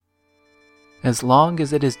As long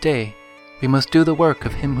as it is day, we must do the work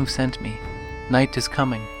of him who sent me. Night is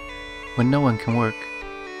coming, when no one can work.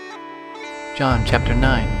 John chapter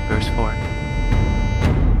 9, verse 4.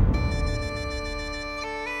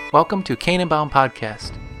 Welcome to Canaan-Bound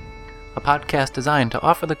Podcast, a podcast designed to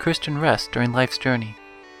offer the Christian rest during life's journey.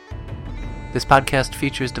 This podcast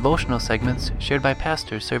features devotional segments shared by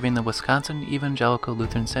pastors serving the Wisconsin Evangelical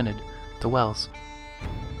Lutheran Synod, the WELS.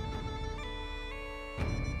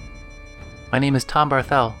 My name is Tom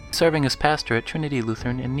Barthel, serving as pastor at Trinity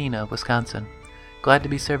Lutheran in Neenah, Wisconsin. Glad to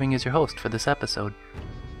be serving as your host for this episode.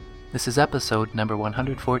 This is episode number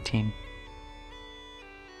 114.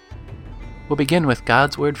 We'll begin with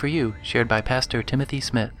God's Word for You, shared by Pastor Timothy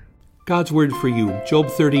Smith. God's Word for You, Job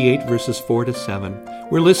 38, verses 4 to 7.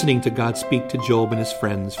 We're listening to God speak to Job and his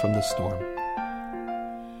friends from the storm.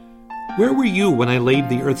 Where were you when I laid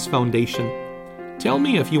the earth's foundation? Tell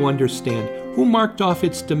me if you understand. Who marked off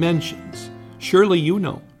its dimensions? Surely you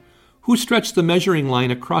know. Who stretched the measuring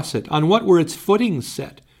line across it? On what were its footings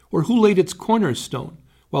set? Or who laid its cornerstone?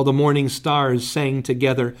 While the morning stars sang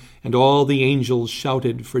together and all the angels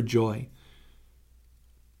shouted for joy.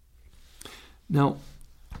 Now,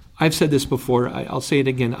 I've said this before, I'll say it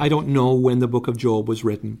again. I don't know when the book of Job was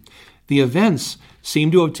written. The events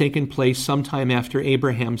seem to have taken place sometime after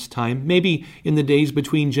Abraham's time, maybe in the days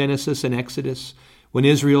between Genesis and Exodus, when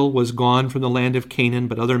Israel was gone from the land of Canaan,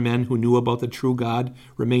 but other men who knew about the true God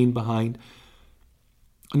remained behind.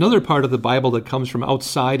 Another part of the Bible that comes from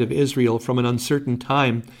outside of Israel from an uncertain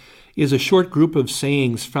time is a short group of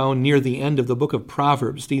sayings found near the end of the book of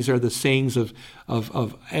Proverbs. These are the sayings of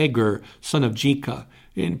Agur, son of Jekah.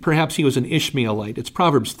 And perhaps he was an Ishmaelite. It's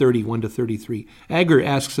Proverbs 30, 1 to 33. Agur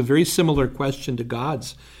asks a very similar question to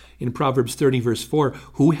God's in Proverbs 30, verse 4.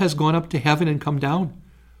 Who has gone up to heaven and come down?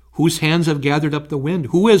 Whose hands have gathered up the wind?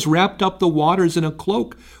 Who has wrapped up the waters in a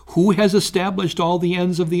cloak? Who has established all the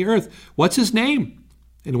ends of the earth? What's his name?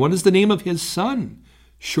 And what is the name of his son?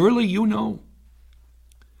 Surely you know.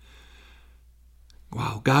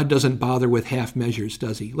 Wow, God doesn't bother with half measures,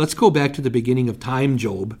 does he? Let's go back to the beginning of time,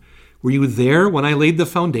 Job. Were you there when I laid the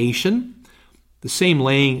foundation? The same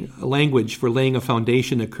language for laying a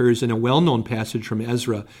foundation occurs in a well-known passage from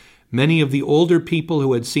Ezra. Many of the older people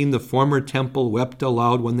who had seen the former temple wept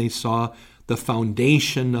aloud when they saw the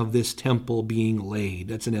foundation of this temple being laid.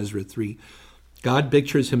 That's in Ezra 3. God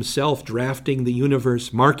pictures himself drafting the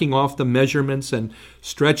universe, marking off the measurements and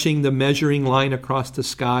stretching the measuring line across the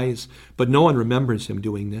skies, but no one remembers him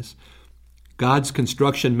doing this. God's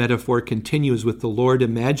construction metaphor continues with the Lord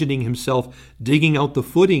imagining himself digging out the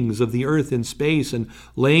footings of the earth in space and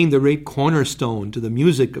laying the great cornerstone to the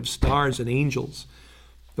music of stars and angels.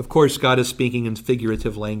 Of course, God is speaking in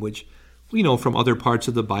figurative language. We know from other parts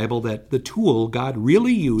of the Bible that the tool God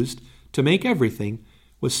really used to make everything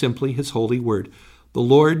was simply his holy word. The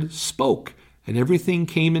Lord spoke, and everything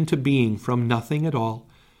came into being from nothing at all.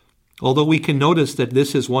 Although we can notice that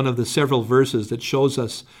this is one of the several verses that shows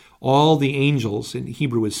us all the angels, in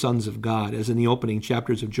Hebrew is sons of God, as in the opening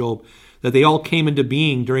chapters of Job, that they all came into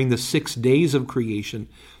being during the 6 days of creation.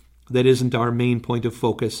 That isn't our main point of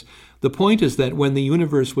focus. The point is that when the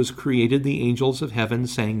universe was created, the angels of heaven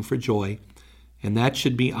sang for joy. And that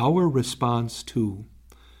should be our response too.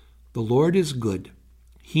 The Lord is good.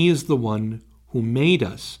 He is the one who made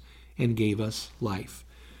us and gave us life.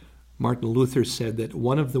 Martin Luther said that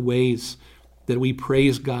one of the ways that we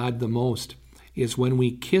praise God the most is when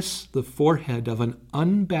we kiss the forehead of an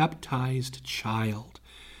unbaptized child.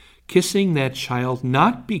 Kissing that child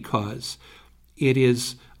not because it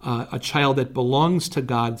is a child that belongs to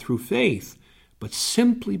God through faith, but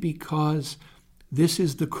simply because this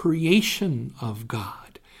is the creation of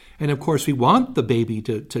God. And of course, we want the baby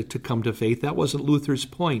to come to faith. That wasn't Luther's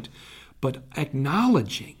point. But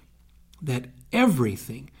acknowledging that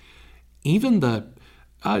everything, even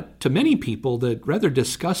to many people, the rather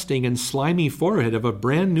disgusting and slimy forehead of a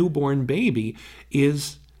brand newborn baby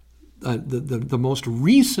is the most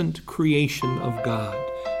recent creation of God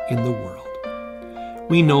in the world.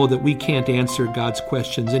 We know that we can't answer God's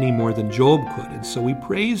questions any more than Job could, and so we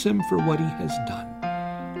praise him for what he has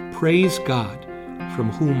done. Praise God,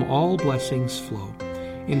 from whom all blessings flow.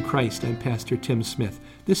 In Christ, I'm Pastor Tim Smith.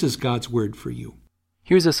 This is God's Word for You.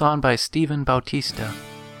 Here's a song by Stephen Bautista.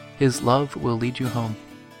 His Love Will Lead You Home.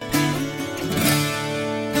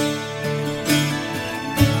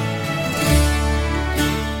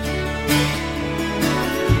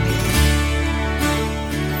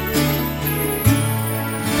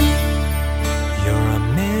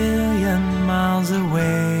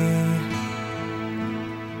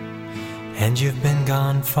 And you've been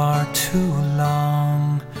gone far too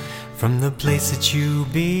long from the place that you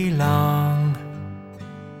belong.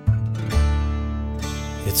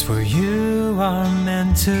 It's where you are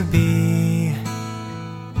meant to be,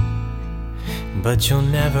 but you'll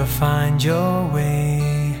never find your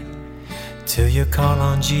way till you call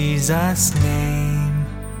on Jesus' name.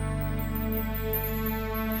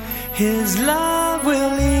 His love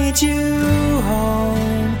will lead you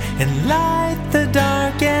home and light the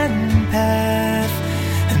darkened path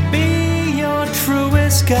and be your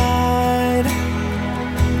truest guide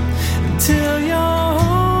until you're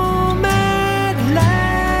home at last.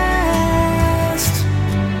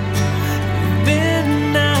 You've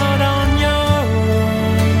been out on your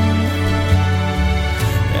own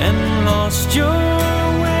and lost your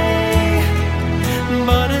way,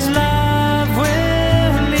 but His love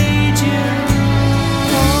will lead you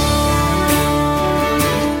home.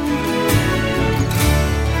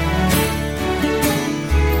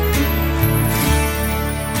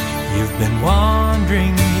 You've been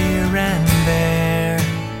wandering here and there,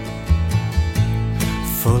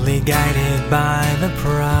 fully guided by the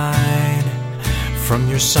pride from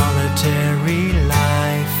your solitary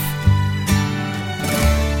life.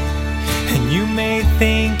 And you may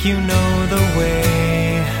think you know the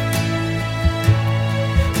way,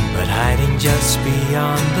 but hiding just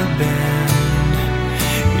beyond the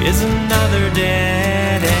bend is another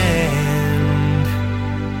dead end.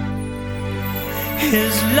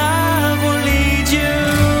 His love will lead you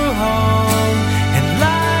home and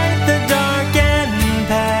light the darkened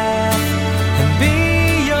path and be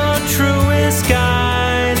your truest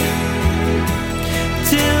guide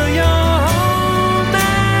till you're home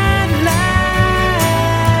at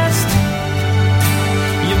last.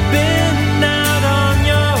 You've been out on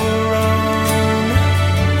your own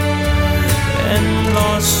and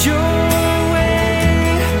lost your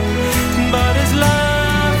way, but His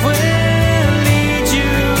love will lead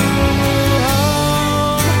you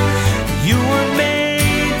home. You were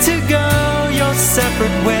made to go your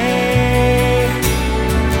separate way.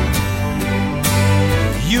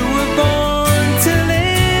 You were born to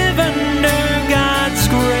live under God's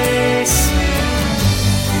grace,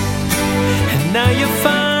 and now you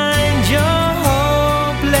find you're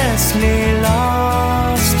hopelessly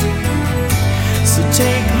lost. So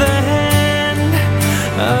take the hand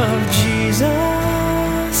of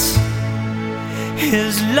Jesus.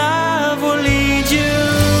 His love will lead you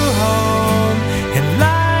home and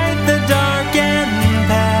light the darkened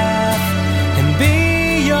path and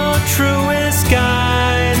be your truest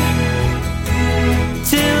guide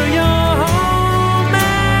till you're home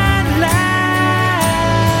at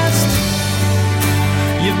last.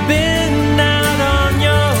 You've been out on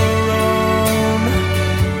your own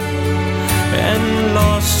and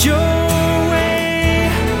lost your way,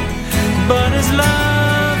 but His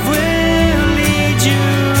love will lead you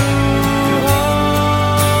home.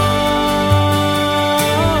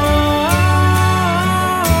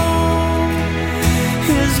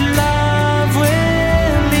 His love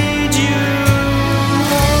will lead you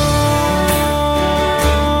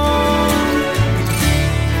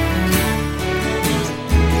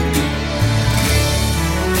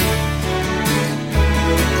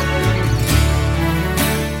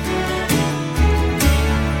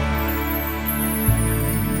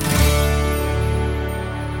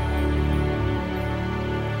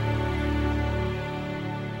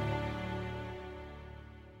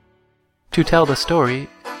To tell the story,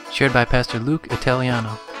 shared by Pastor Luke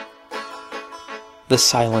Italiano. The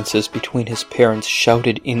silences between his parents'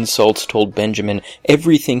 shouted insults told Benjamin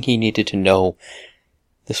everything he needed to know.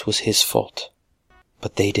 This was his fault,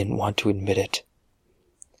 but they didn't want to admit it.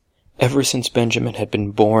 Ever since Benjamin had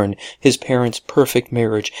been born, his parents' perfect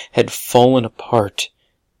marriage had fallen apart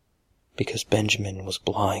because Benjamin was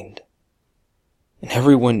blind. And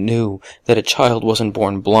everyone knew that a child wasn't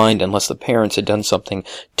born blind unless the parents had done something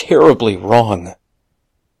terribly wrong.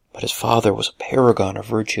 But his father was a paragon of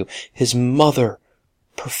virtue, his mother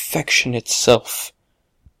perfection itself.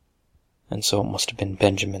 And so it must have been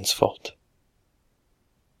Benjamin's fault.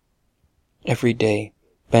 Every day,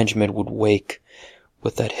 Benjamin would wake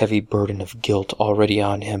with that heavy burden of guilt already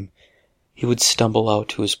on him. He would stumble out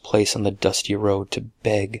to his place on the dusty road to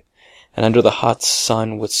beg, and under the hot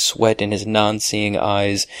sun with sweat in his non-seeing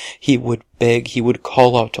eyes, he would beg, he would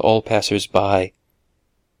call out to all passers-by.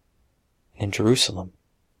 In Jerusalem,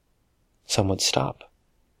 some would stop,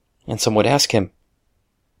 and some would ask him,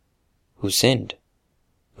 "Who sinned?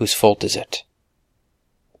 Whose fault is it?"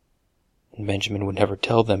 And Benjamin would never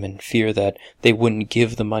tell them in fear that they wouldn't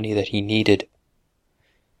give the money that he needed.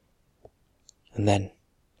 And then,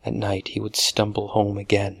 at night, he would stumble home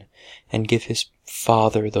again and give his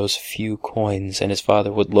father those few coins, and his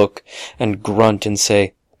father would look and grunt and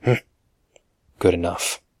say, "Good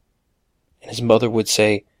enough," And his mother would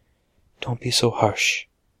say, "Don't be so harsh."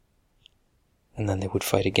 And then they would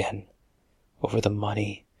fight again, over the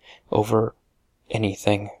money, over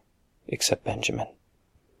anything except Benjamin,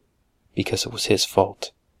 because it was his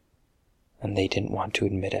fault, and they didn't want to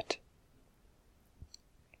admit it.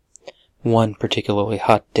 One particularly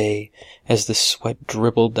hot day, as the sweat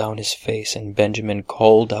dribbled down his face and Benjamin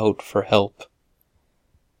called out for help,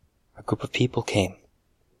 a group of people came.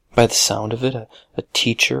 By the sound of it, a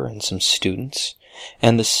teacher and some students,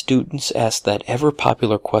 and the students asked that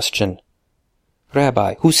ever-popular question,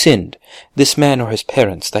 "Rabbi, who sinned, this man or his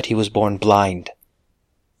parents, that he was born blind?"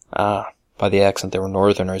 By the accent, they were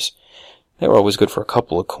northerners. They were always good for a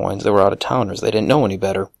couple of coins. They were out-of-towners. They didn't know any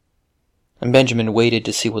better. And Benjamin waited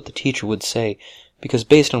to see what the teacher would say, because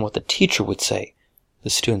based on what the teacher would say, the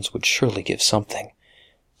students would surely give something.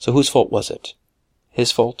 So whose fault was it?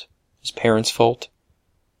 His fault? His parents' fault?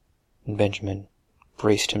 And Benjamin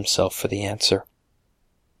braced himself for the answer.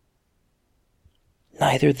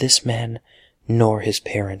 Neither this man nor his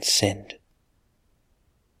parents sinned.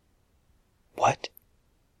 What?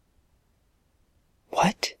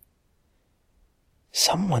 What?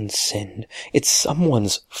 Someone sinned. It's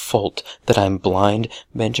someone's fault that I'm blind.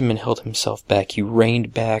 Benjamin held himself back. He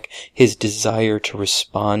reined back his desire to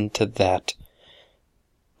respond to that.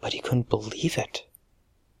 But he couldn't believe it.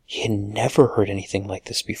 He had never heard anything like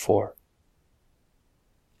this before.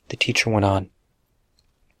 The teacher went on.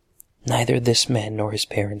 Neither this man nor his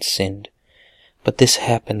parents sinned, but this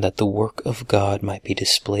happened that the work of God might be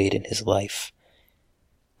displayed in his life.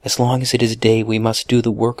 As long as it is day, we must do the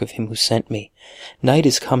work of him who sent me. Night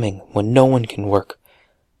is coming when no one can work.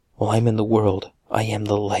 While I'm in the world, I am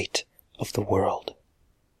the light of the world.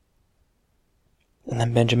 And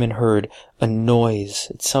then Benjamin heard a noise.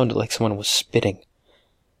 It sounded like someone was spitting.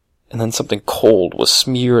 And then something cold was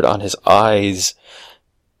smeared on his eyes.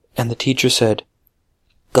 And the teacher said,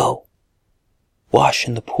 "Go, wash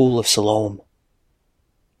in the pool of Siloam."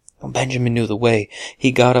 Well, Benjamin knew the way.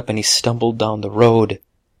 He got up and he stumbled down the road.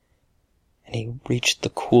 And he reached the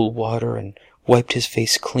cool water and wiped his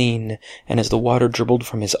face clean, and as the water dribbled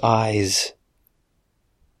from his eyes,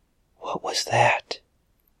 what was that?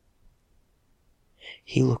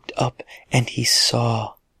 He looked up and he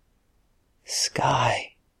saw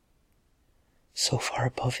sky so far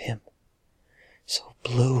above him, so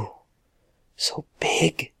blue, so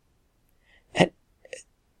big, and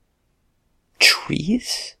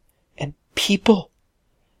trees and people.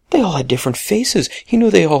 They all had different faces. He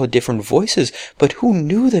knew they all had different voices, but who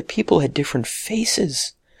knew that people had different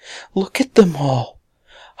faces? Look at them all.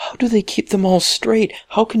 How do they keep them all straight?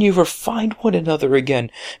 How can you ever find one another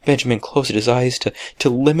again? Benjamin closed his eyes to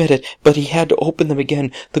limit it, but he had to open them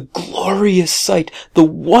again. The glorious sight, the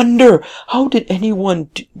wonder. How did anyone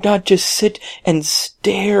not just sit and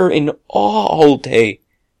stare in awe all day?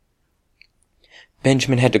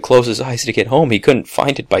 Benjamin had to close his eyes to get home. He couldn't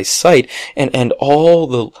find it by sight, and all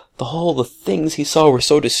the things he saw were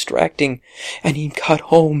so distracting. And he got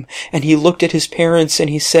home, and he looked at his parents, and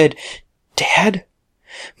he said, "Dad?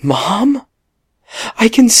 Mom? I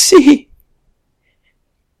can see!"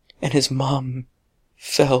 And his mom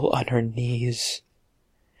fell on her knees,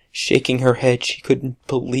 shaking her head. She couldn't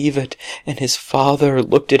believe it. And his father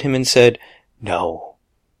looked at him and said, "No,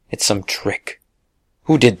 it's some trick.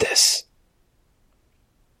 Who did this?"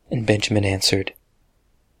 And Benjamin answered,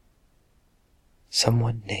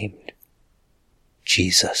 "Someone named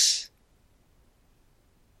Jesus."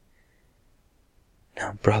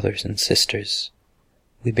 Now, brothers and sisters,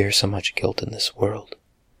 we bear so much guilt in this world,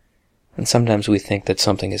 and sometimes we think that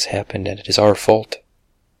something has happened and it is our fault.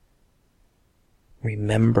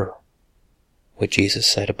 Remember what Jesus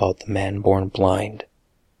said about the man born blind.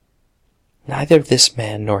 Neither this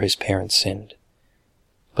man nor his parents sinned,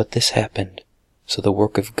 but this happened so the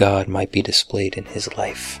work of God might be displayed in his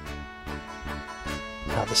life.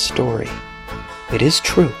 Now the story, it is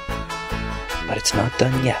true, but it's not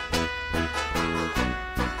done yet.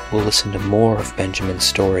 We'll listen to more of Benjamin's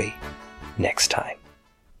story next time.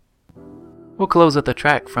 We'll close with a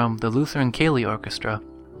track from the Lutheran Cayley Orchestra,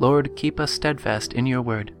 "Lord, Keep Us Steadfast in Your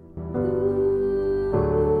Word."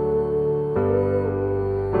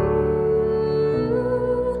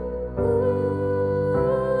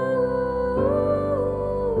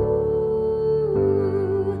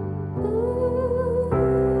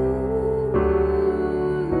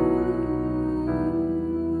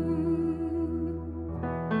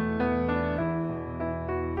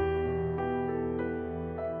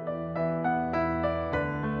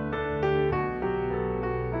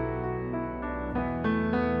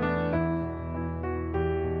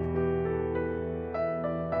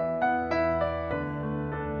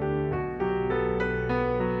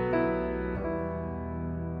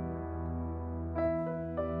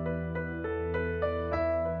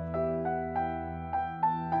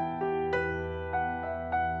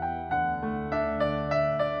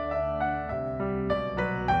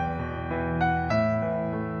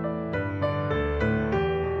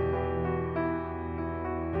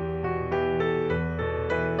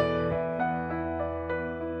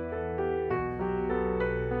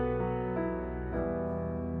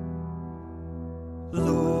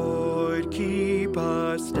 Keep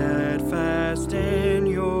us steadfast in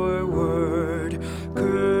your word.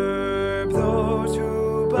 Curb those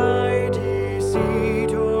who by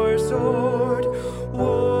deceit or sword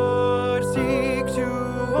would seek to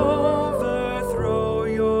overthrow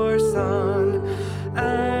your Son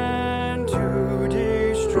and to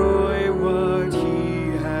destroy what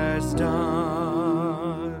he has done.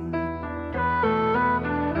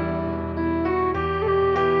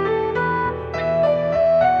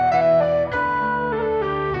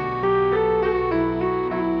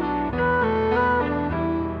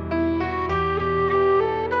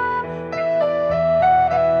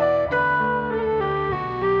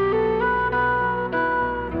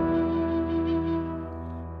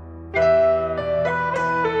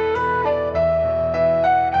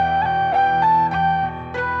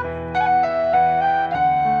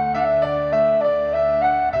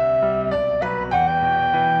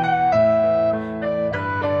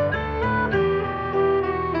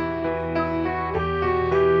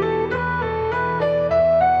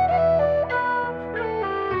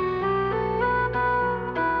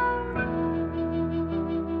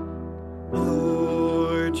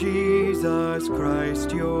 Lord Jesus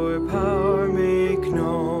Christ, your power make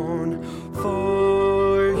known,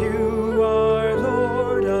 for you are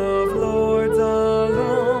Lord of lords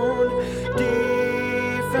alone.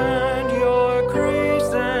 Defend your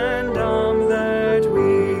Christendom that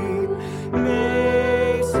we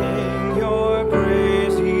may sing your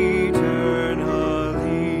praise eternally.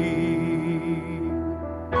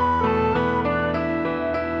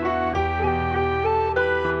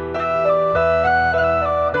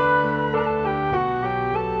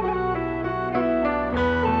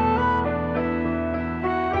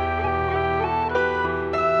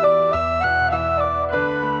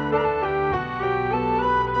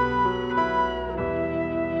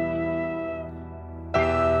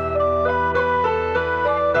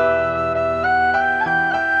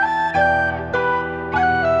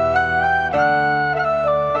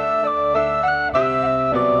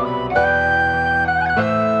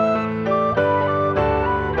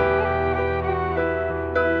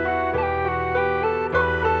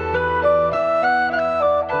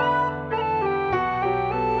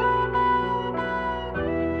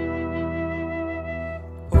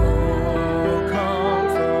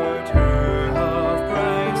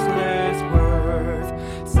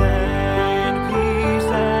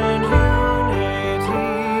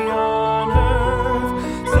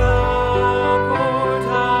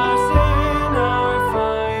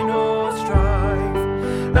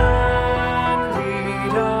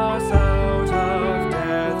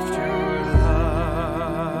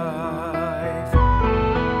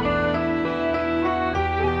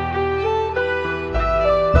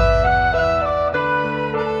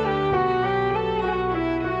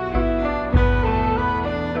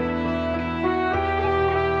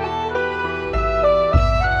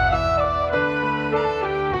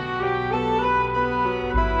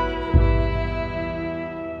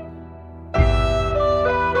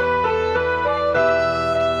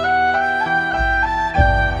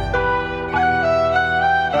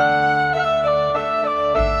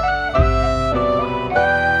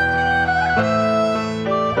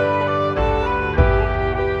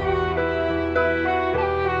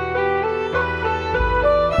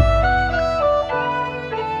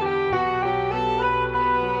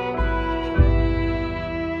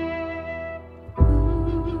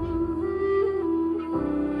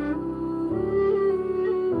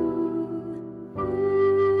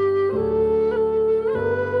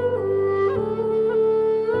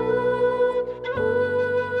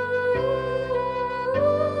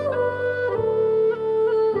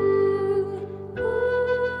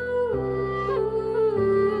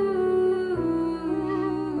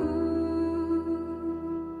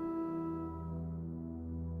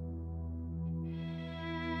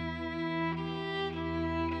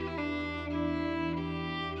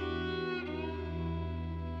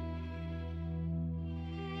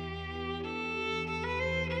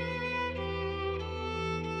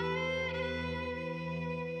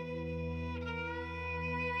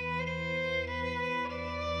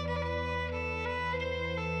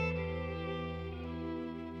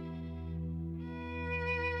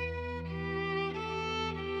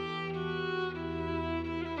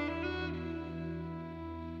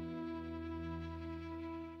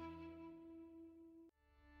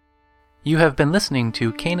 You have been listening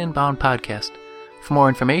to Canaan Bound Podcast. For more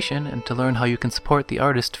information and to learn how you can support the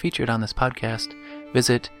artist featured on this podcast,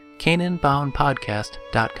 visit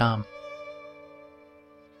canaanboundpodcast.com.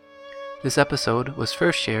 This episode was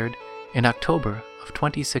first shared in October of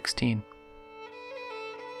 2016.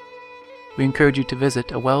 We encourage you to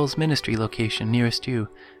visit a WELS ministry location nearest you.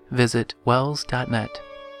 Visit wells.net.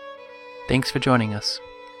 Thanks for joining us.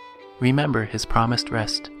 Remember His promised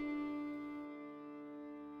rest.